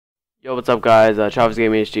Yo, what's up guys, Travis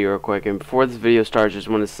Game HD real quick, and before this video starts, just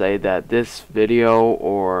want to say that this video,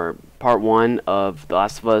 or part 1 of The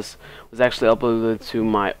Last of Us, was actually uploaded to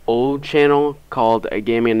my old channel called A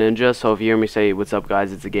Gaming Ninja. So if you hear me say, what's up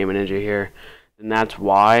guys, it's A Gaming Ninja here, then that's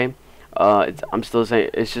why. I'm still saying,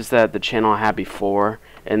 it's just that the channel I had before,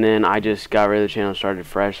 and then I just got rid of the channel and started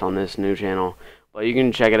fresh on this new channel. But you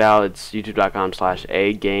can check it out, it's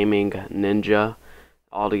youtube.com/agamingninja,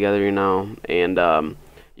 all together, you know, and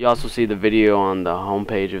you also see the video on the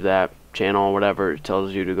homepage of that channel or whatever. It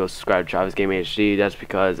tells you to go subscribe to Travis Game HD. That's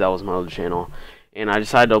because that was my other channel. And I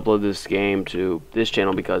decided to upload this game to this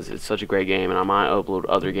channel because it's such a great game, and I might upload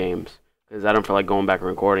other games because I don't feel like going back and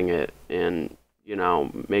recording it and, you know,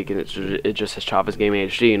 making it just says Travis Game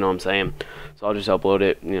HD, you know what I'm saying? So I'll just upload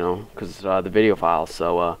it, you know, because it's the video file.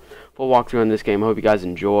 So full walkthrough on this game. Hope you guys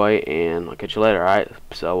enjoy, and I'll catch you later, alright?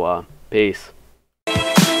 So peace.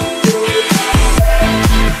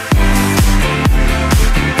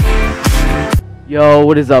 Yo,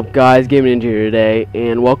 what is up guys, Gaming Ninja here today,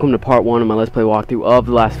 and welcome to part 1 of my Let's Play walkthrough of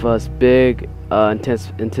The Last of Us. Big,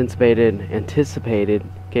 anticipated, can't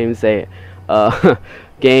even say it,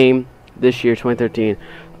 game this year, 2013.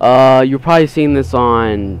 You're probably seeing this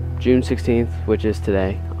on June 16th, which is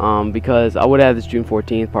today, because I would have this June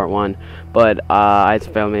 14th, part 1, but I had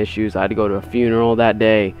some family issues. I had to go to a funeral that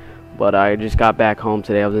day, but I just got back home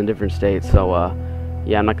today. I was in a different state, so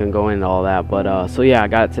yeah, I'm not gonna go into all that, but so yeah, I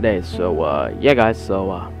got it today. So yeah guys,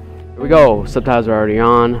 so here we go. Subtitles are already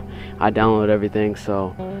on. I downloaded everything,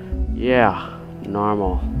 so yeah,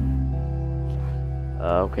 normal.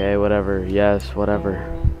 Okay, whatever. Yes, whatever.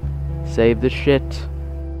 Save the shit.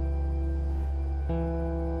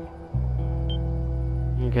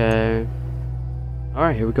 Okay.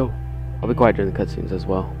 Alright, here we go. I'll be quiet during the cutscenes as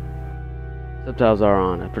well. Subtitles are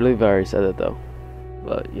on. I believe I already said it though,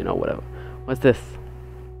 but you know, whatever. What's this?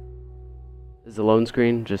 Is the loan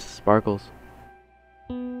screen just sparkles?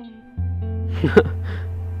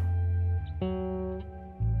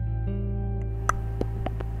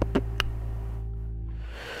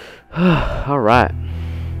 Alright.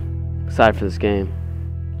 Excited for this game.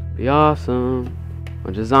 Be awesome.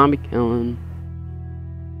 Bunch of zombie killing.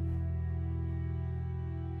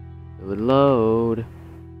 It would load.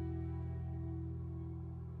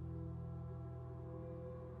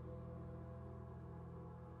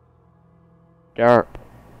 Derp.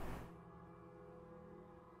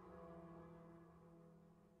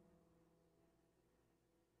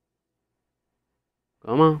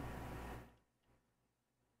 Come on.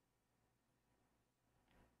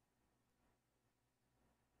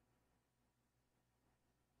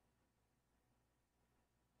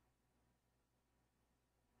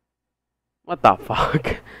 What the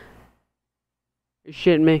fuck? You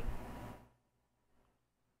shitting me?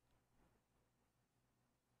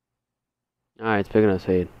 Alright, it's picking up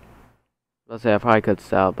speed. Let's say I probably cut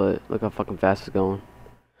this out, but look how fucking fast it's going.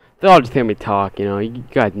 They'll all just hear me talk, you know. You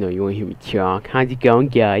guys know you want to hear me talk. How's it going,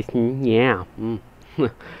 guys? Yeah. No,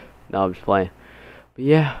 I'm just playing. But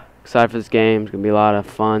yeah, excited for this game. It's gonna be a lot of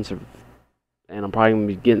fun. So, and I'm probably gonna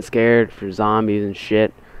be getting scared for zombies and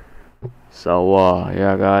shit. So,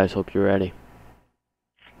 yeah, guys, hope you're ready.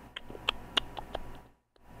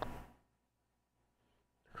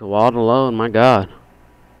 It's a while to load, my god.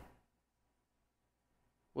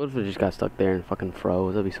 What if it just got stuck there and fucking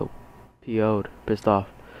froze? That'd be so PO'd, pissed off.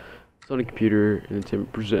 Sony Computer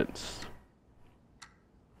Entertainment presents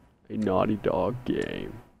a Naughty Dog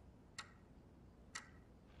game.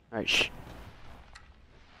 Alright, shh.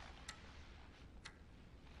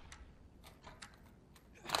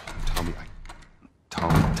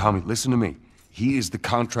 Tommy, listen to me. He is the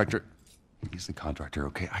contractor. He's the contractor,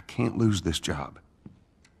 okay? I can't lose this job.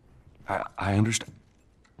 I understand.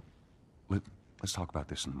 Let's talk about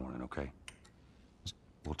this in the morning, okay?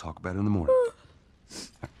 We'll talk about it in the morning.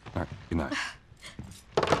 All right, good night.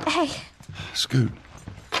 Hey. Scoot.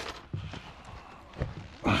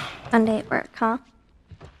 Monday at work, huh?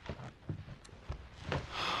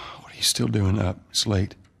 What are you still doing up? It's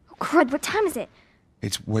late. Oh, crud, what time is it?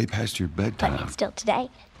 It's way past your bedtime. But it's still today.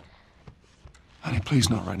 Honey, please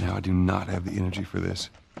not right now. I do not have the energy for this.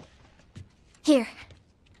 Here,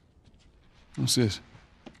 What's this?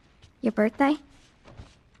 your birthday?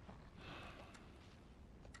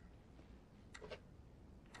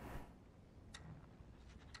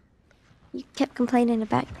 You kept complaining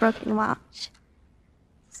about your broken watch.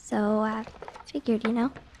 So I figured, you know.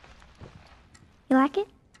 You like it?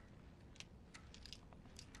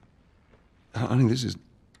 Honey, this is...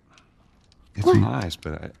 It's What? nice,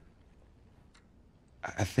 but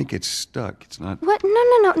I think it's stuck. It's not... What?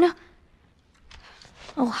 No.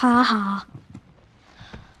 Oh, ha ha.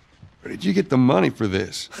 Where did you get the money for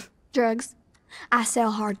this? Drugs. I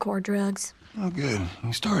sell hardcore drugs. Oh, good.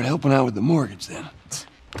 You started helping out with the mortgage then.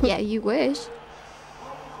 Yeah, you wish.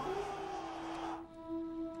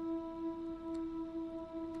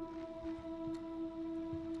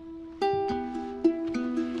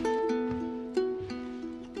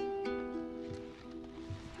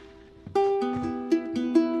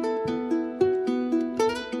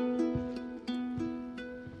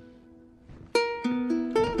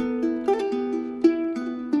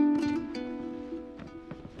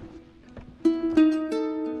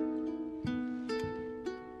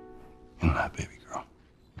 Good night, baby girl.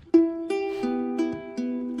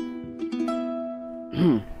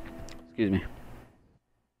 Excuse me.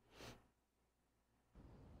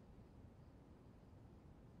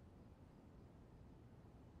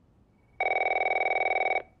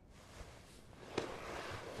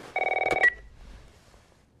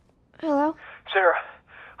 Hello? Sarah,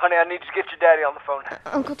 honey, I need to get your daddy on the phone.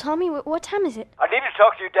 Uncle Tommy, what time is it? I need to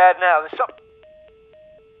talk to your dad now. There's something...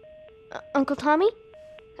 Uncle Tommy?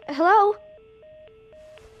 Hello?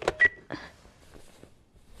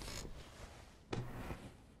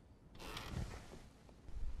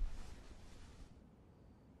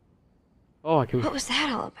 Oh, I can. What was that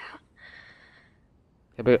all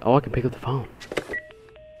about? Oh, I can pick up the phone.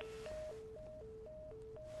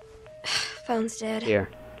 Phone's dead. Here.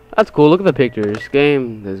 That's cool. Look at the pictures. This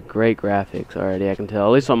game has great graphics already. I can tell.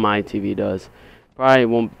 At least on my TV does. Probably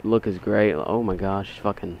won't look as great. Oh my gosh,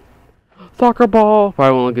 fucking soccer ball.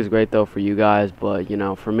 Probably won't look as great though for you guys, but you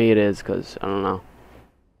know, for me it is because I don't know.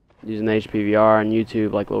 Using HPVR and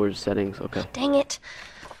YouTube like lowers settings. Okay. Dang it.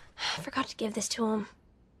 I forgot to give this to him.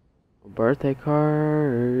 Birthday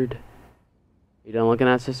card. You done looking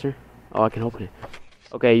at, sister? Oh, I can open it.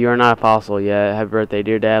 Okay, you are not a fossil yet. Happy birthday,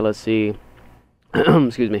 dear dad. Let's see.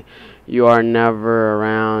 Excuse me. You are never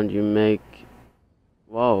around. You make.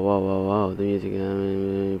 Whoa, whoa, whoa, whoa. The music. I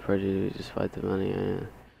mean, prejudice. Just fight the money.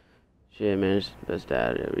 Shit, man. It's the best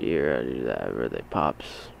dad every year. I do that. Birthday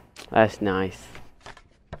pops. That's nice.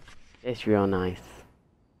 It's real nice.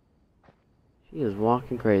 She is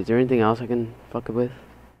walking crazy. Is there anything else I can fuck it with?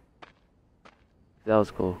 That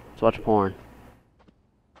was cool. Let's watch porn.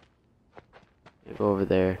 Yeah, go over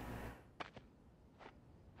there.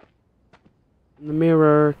 In the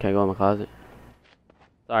mirror. Can I go in my closet?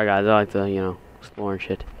 Sorry guys, I like to, you know, explore and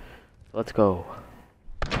shit. Let's go.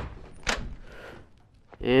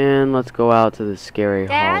 And let's go out to the scary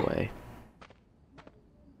Dad? hallway.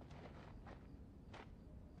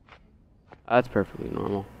 That's perfectly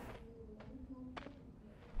normal.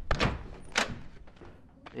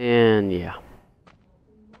 And yeah.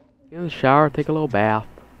 Get in the shower, take a little bath.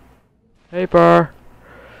 Paper!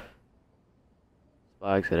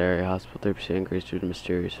 Spikes at area hospital, 3% increase due to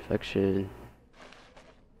mysterious infection.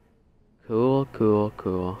 Cool, cool,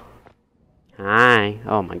 cool. Hi.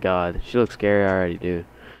 Oh my god. She looks scary already, dude.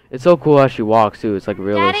 It's so cool how she walks, too. It's like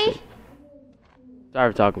realistic. Daddy?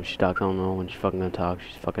 Sorry for talking when she talks. I don't know when she's fucking gonna talk.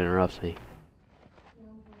 She fucking interrupts me.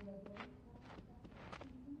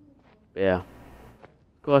 Yeah.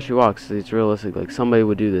 Cool how she walks. It's realistic. Like somebody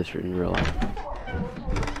would do this in real life.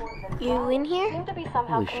 You in here? Seem to be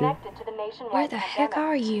somehow Holy shit. connected to the nationwide Where the heck pandemic.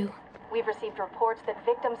 are you? We've received reports that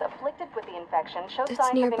victims afflicted with the infection show That's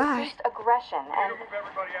signs nearby. of increased aggression, and Move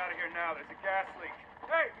everybody out of here now. There's a gas leak.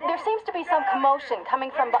 Hey, move! there seems to be some commotion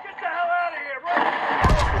coming from. Get the hell out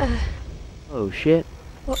of here! Run! Oh shit.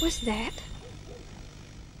 What was that?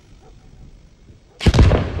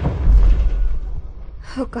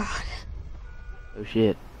 Oh god. Oh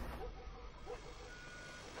shit.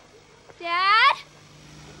 Dad?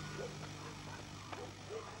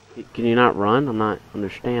 Can you not run? I'm not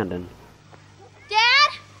understanding.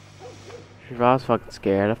 Dad? If I was fucking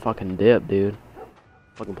scared, I'd fucking dip, dude.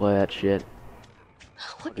 Fucking play that shit.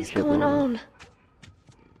 What is shit going on?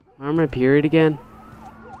 Remember my period again?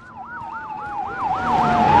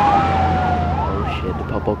 Oh shit, the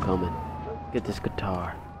puppo coming. Get this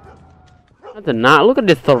guitar. That's a not. Look at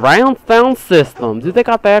this surround sound system. Dude, they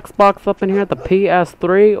got the Xbox up in here, the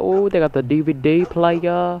PS3. Oh, they got the DVD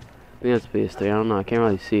player. I think that's PS3. I don't know. I can't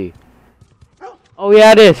really see. Oh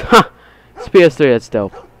yeah, it is. Ha! It's PS3. That's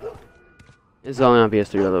dope. It's only on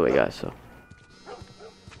PS3 by the way, guys. So.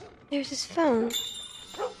 There's his phone.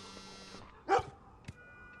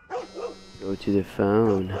 Go to the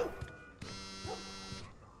phone.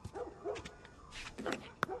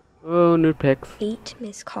 Oh, new pics. 8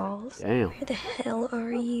 missed calls. Damn. Where the hell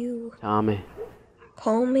are you? Tommy.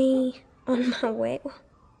 Call me on my way.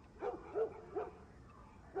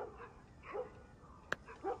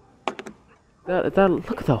 Look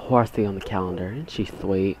at the horsey on the calendar. Isn't she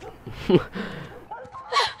sweet?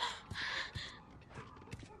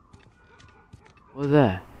 What was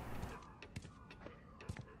that?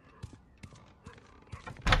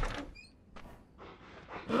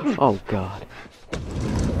 Oh God.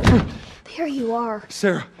 There you are.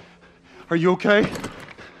 Sarah, are you okay?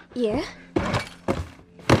 Yeah?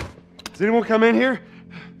 Does anyone come in here?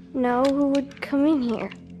 No, who would come in here?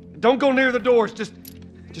 Don't go near the doors. Just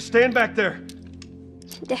stand back there.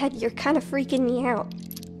 Dad, you're kind of freaking me out.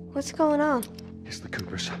 What's going on? It's the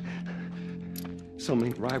Coopers.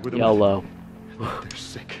 Something right with them. Yellow. They're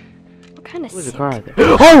sick. What kind of There's a sick? car right there.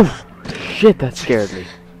 Oh! Shit, that scared me.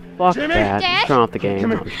 Fuck Jimmy? that. Dad? Turn off the game.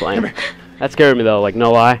 Come I'm here. just playing. Come here. That scared me though, like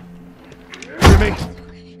no lie. Jimmy! Jimmy,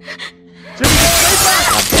 stay back!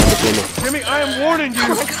 God damn it, Jimmy. Jimmy, I am warning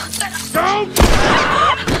you! Don't!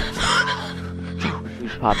 We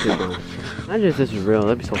just popped it on. Imagine if this was real,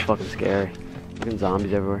 that'd be so fucking scary. Fucking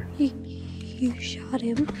zombies everywhere. You shot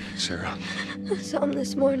him. Sarah, I saw him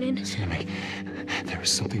this morning. listen to me. There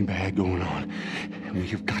is something bad going on, and we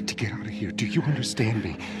have got to get out of here. Do you understand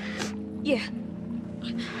me? Yeah.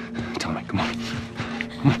 Tommy, come on.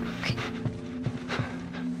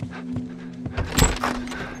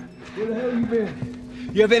 Where the hell you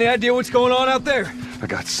been? You have any idea what's going on out there? I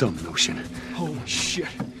got some notion. Holy shit.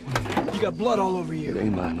 You got blood all over It you.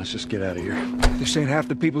 ain't mine. Let's just get out of here. They're saying half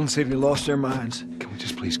the people in the city lost their minds. Can we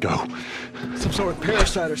just please go? Some sort of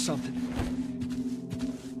parasite or something.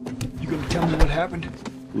 You gonna tell me what happened?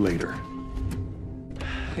 Later.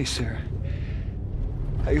 Hey, Sarah.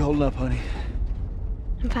 How you holding up, honey?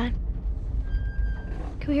 I'm fine.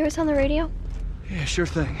 Can we hear us on the radio? Yeah, sure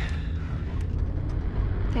thing.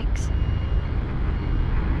 Thanks.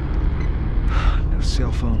 No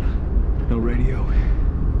cell phone. No radio.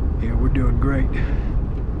 Yeah, we're doing great.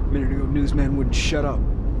 A minute ago, newsman wouldn't shut up.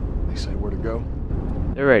 They say where to go?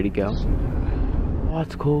 They're ready to go. Oh,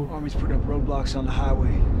 that's cool. Army's put up roadblocks on the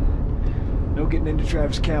highway. No getting into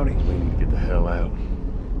Travis County. We need to get the hell out.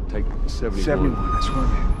 Take 71. 71, that's where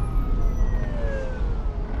I'm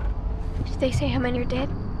Did they say how many are dead?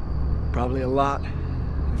 at. Probably a lot.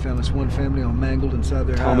 They found this one family all mangled inside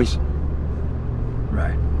their Tommy. house.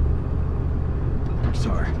 Right. I'm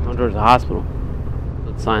sorry. Going towards the hospital.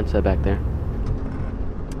 What the sign said back there.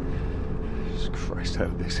 Jesus Christ, how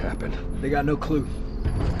did this happen? They got no clue.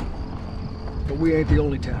 But we ain't the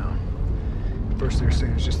only town. First they're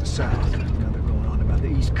saying it's just the south. Now they're going on about the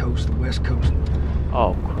east coast, the west coast.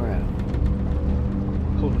 Oh crap.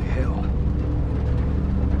 Holy hell.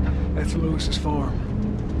 That's Lewis's farm.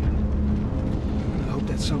 I hope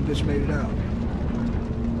that sumbitch made it out.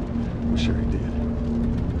 I'm sure he did.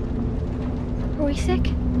 Are we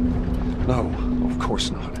sick? No, of course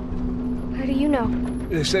not. How do you know?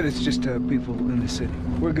 They said it's just people in the city.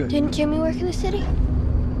 We're good. Didn't Jimmy work in the city?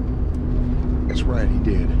 That's right, he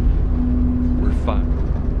did. We're fine.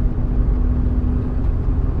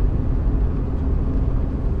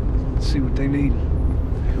 Let's see what they need.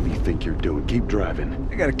 Who do you think you're doing? Keep driving.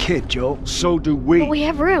 They got a kid, Joel. So do we. But we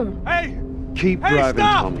have room. Hey! Keep Hey, driving,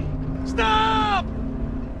 stop! Tommy. Stop!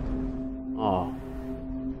 Oh.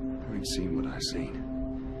 You ain't seen what I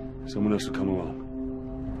seen. Someone else will come along.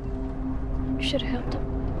 We should have helped him.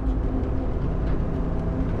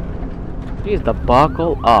 Jeez, the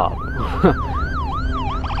buckle up.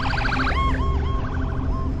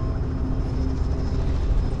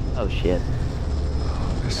 Oh shit.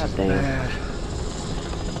 This God is damn. bad.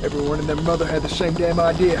 Everyone and their mother had the same damn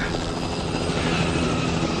idea.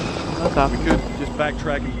 Okay. We could just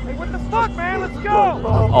backtrack and... Hey, what the fuck, man? Let's go!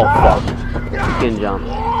 Oh fuck. Skin jump.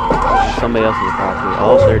 Somebody else in the car too.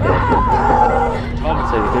 Oh, they're dead.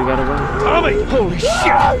 So they got away. Tommy! Holy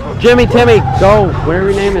shit! Jimmy, Timmy, go!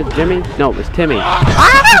 Whatever your name is, Jimmy. No, it's Timmy.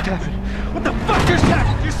 What the fuck just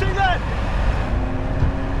happened? Did you see that?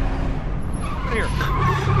 Here.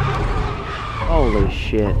 Holy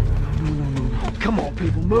shit. Come on,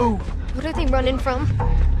 people, move. What are they running from?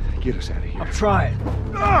 Get us out of here. I'm trying.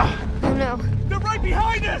 Ugh! Oh no. They're right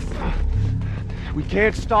behind us! We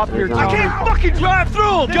can't stop here, There's I Tommy. can't fucking drive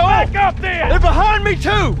through them, Joel! Back up there! They're behind me,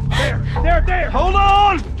 too! There! Hold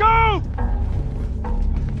on! Go!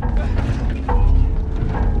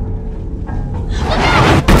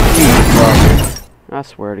 I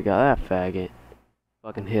swear to God, that faggot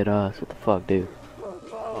fucking hit us. What the fuck, dude?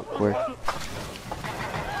 Fuck, where?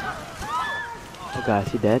 Oh, guys,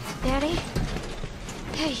 he dead? Daddy?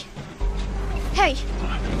 Hey. Hey!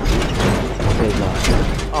 Okay, God.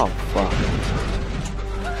 Oh, fuck.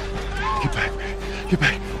 Get back, man. Get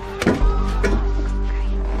back.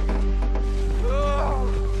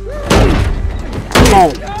 Come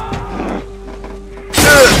on!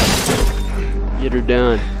 Get her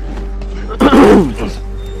done.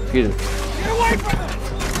 Excuse me.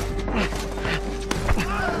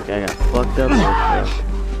 Guy got fucked up.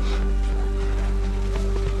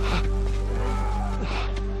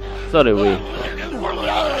 So did we.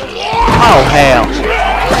 Oh hell!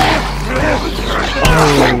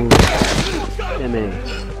 Oh, damn it.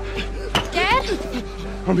 Dad?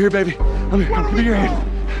 I'm here, baby. I'm here. Give me your hand.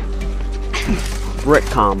 Brick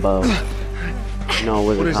combo.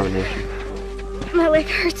 No, it was a combination. My leg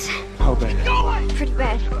hurts. How bad? Pretty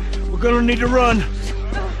bad. We're gonna need to run.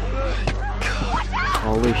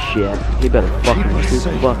 Holy shit. He better fucking shoot the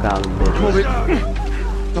fuck out of him, bitch.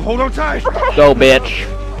 Now hold on tight. Go, bitch.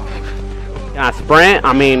 Can I sprint?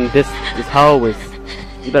 I mean, this hoe is...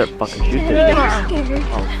 You better fucking shoot this bitch. Scared.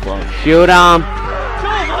 Oh, fuck. Shoot him!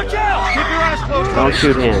 Joel, watch out! Keep your eyes closed. Don't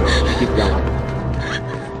shoot him. Just keep going.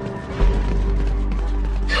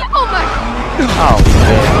 Oh my! Oh,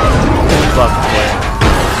 shit. Fuck,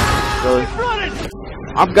 really?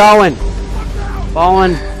 I'm going!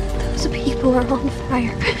 Falling. Those people are on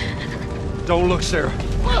fire. Don't look, Sarah.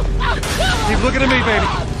 Keep looking at me, baby.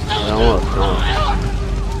 Don't look, don't look.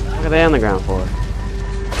 What are they on the ground for?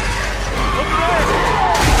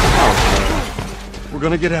 Oh, We're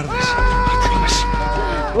gonna get out of this. I promise.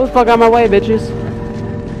 who the fuck out of my way, bitches?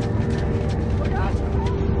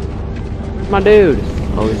 Where's my dude?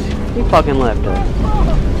 Oh, he fucking left us.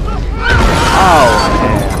 Oh,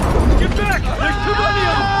 man. Get back! There's too many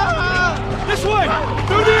of them! This way!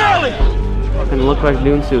 Through the alley! Fucking look like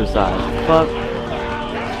doing suicide. Fuck.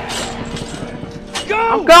 Go!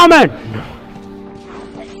 I'm coming!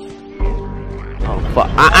 Oh, fuck.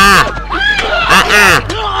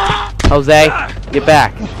 Jose, get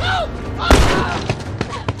back.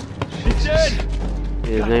 He's dead!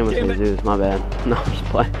 His name was Jesus, my bad. No, I'm just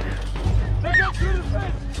playing. They got through the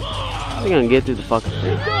fence! We're gonna get through the fucking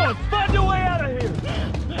thing. Keep going! Find your way out of here!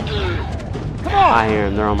 Come on! I hear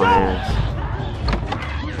him, they're on my ass.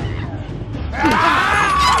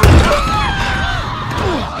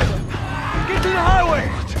 Get to the highway!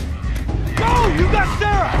 Go! You got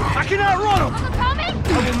Sarah! I can outrun him!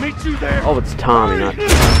 I will meet you there! Oh, it's Tommy, not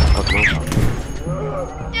fucking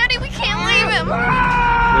Daddy, we can't leave him.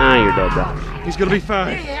 Nah, you're dead, bro. He's gonna be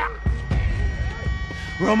fine.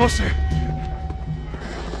 We're almost there.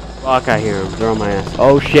 Fuck, I hear him. They're on my ass.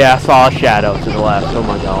 Oh shit, I saw a shadow to the left. Oh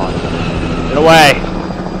my god. Get away!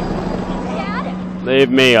 Dad? Leave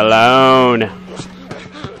me alone.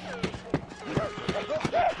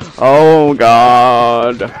 Oh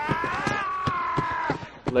god.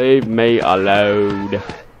 Leave me alone.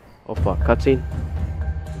 Oh fuck, cutscene?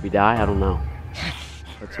 Did we die? I don't know.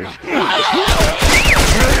 Cutscene.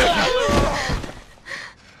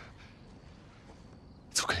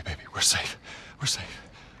 It's okay, baby. We're safe. We're safe.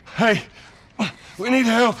 Hey, we need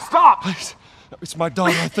help. Stop! Please. It's my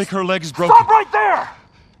daughter. I think her leg is broken. Stop right there!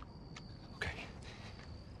 Okay.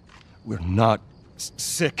 We're not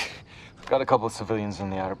sick. Got a couple of civilians in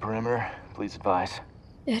the outer perimeter. Please advise.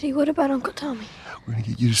 Daddy, what about Uncle Tommy? We're gonna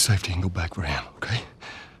get you to safety and go back for him, okay?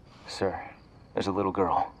 Sir, there's a little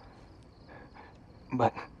girl.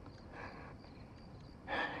 But...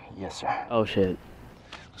 Yes, sir. Oh shit.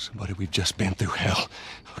 Somebody, we've just been through hell.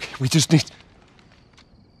 Okay, we just need...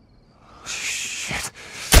 Oh, shit.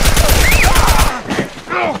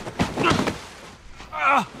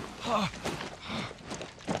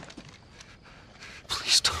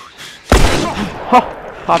 Please don't. Oh,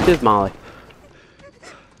 popped his molly.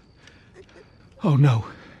 Oh, no.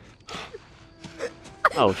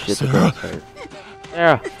 Oh shit, the Sarah. girl's hurt.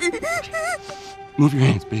 Sarah. Move your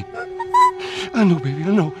hands, baby. I know, baby,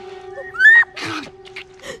 I know.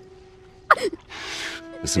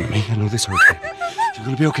 Listen to me, I know this hurts, baby. You're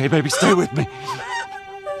gonna be okay, baby. Stay with me. All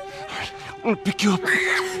right, I'm gonna pick you up.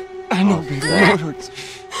 I know, baby, I know it hurts.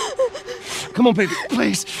 Come on, baby,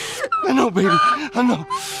 please. I know, baby, I know.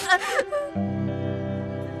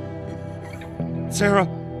 Sarah.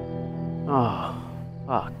 Oh,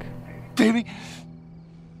 fuck. Baby.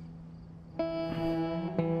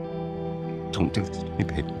 Don't do this to me,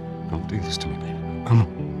 baby. Don't do this to me, baby. Come on.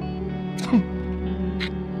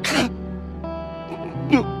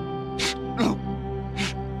 No. No.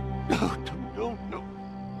 No, no.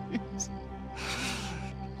 Please.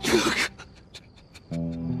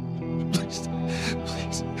 Please.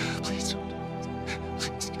 Please don't.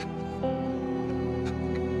 Please.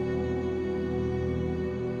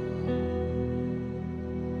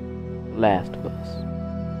 Last of Us.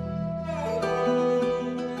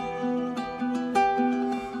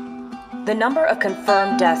 The number of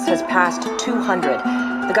confirmed deaths has passed 200.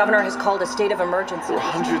 The governor has called a state of emergency. There are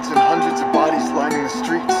hundreds and hundreds of bodies lining the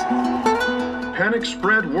streets. Panic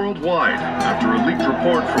spread worldwide after a leaked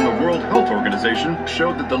report from the World Health Organization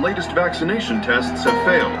showed that the latest vaccination tests have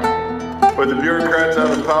failed. With the bureaucrats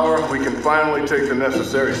out of power, we can finally take the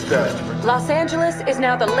necessary steps. Los Angeles is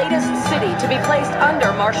now the latest city to be placed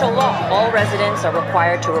under martial law. All residents are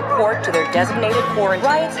required to report to their designated quarantine.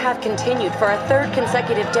 Riots have continued for a third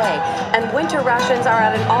consecutive day, and winter rations are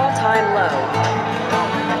at an all-time low.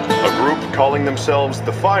 A group calling themselves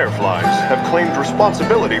the Fireflies have claimed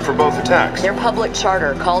responsibility for both attacks. Their public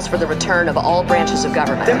charter calls for the return of all branches of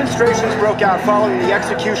government. Demonstrations broke out following the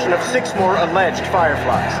execution of 6 more alleged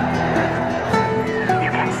Fireflies. You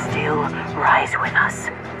can still rise with us.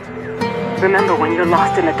 Remember, when you're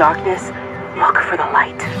lost in the darkness, look for the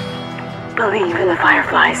light. Believe in the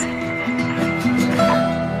Fireflies.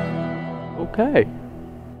 Okay.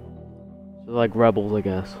 So like rebels, I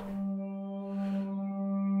guess.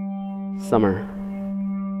 Summer.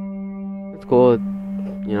 It's cool,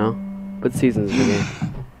 you know. What season's the game?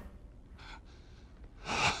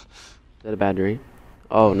 Is that a bad dream?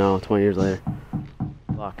 Oh no, 20 years later.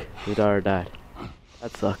 Fuck, your daughter died.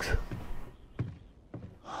 That sucks.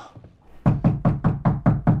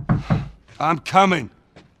 I'm coming.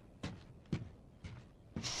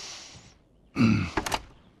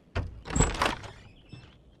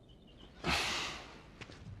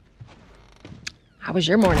 How was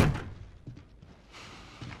your morning?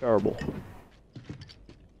 Terrible.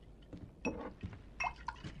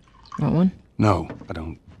 Want one? No, I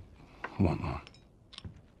don't want one.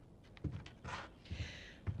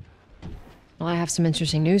 Well, I have some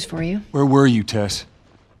interesting news for you. Where were you, Tess?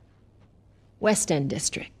 West End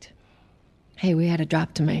District. Hey, we had a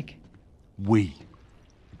drop to make. We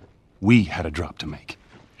had a drop to make.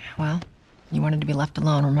 Well, you wanted to be left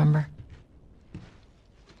alone, remember?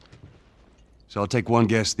 So I'll take one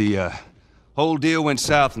guess. The whole deal went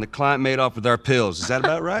south and the client made off with our pills. Is that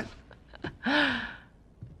about right?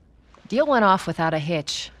 Deal went off without a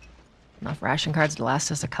hitch. Enough ration cards to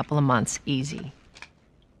last us a couple of months, easy.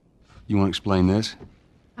 You want to explain this?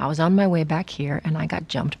 I was on my way back here, and I got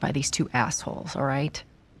jumped by these 2 assholes, all right?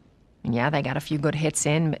 And yeah, they got a few good hits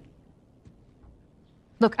in, but...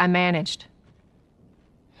 Look, I managed.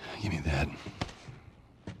 Give me that.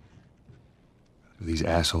 Are these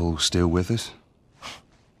assholes still with us?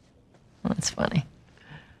 Well, that's funny.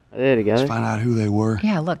 Are they together? Let's find out who they were.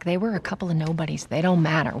 Yeah, look, they were a couple of nobodies. They don't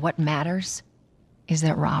matter. What matters is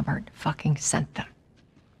that Robert fucking sent them.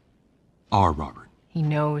 Our Robert. He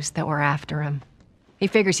knows that we're after him. He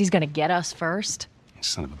figures he's gonna get us first.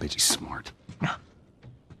 Son of a bitch, he's smart. No.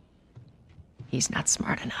 He's not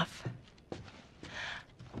smart enough.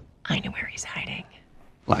 I know where he's hiding.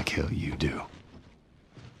 Like hell you do.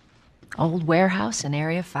 Old warehouse in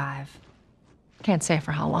Area 5. Can't say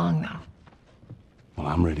for how long, though. Well,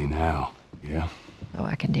 I'm ready now, yeah? Oh,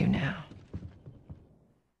 I can do now.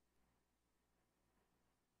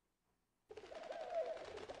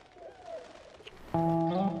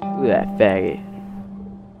 Look at that faggot.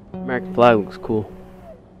 American flag looks cool.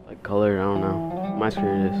 Like colored, I don't know. My screen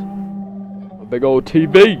it is. A big old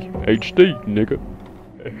TV. HD, nigga.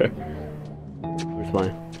 Who's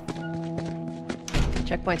playing?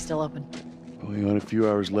 Checkpoint's still open. Only got a few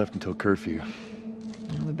hours left until curfew.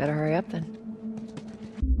 Well, we better hurry up then.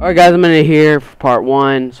 Alright guys, I'm in here for part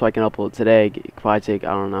 1 so I can upload today. It could probably take,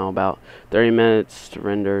 I don't know, about 30 minutes to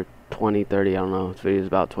render, 20, 30, I don't know. This video is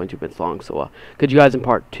about 22 minutes long, so could you guys in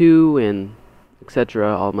part 2 and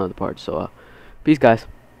etc. all my other parts. So peace guys.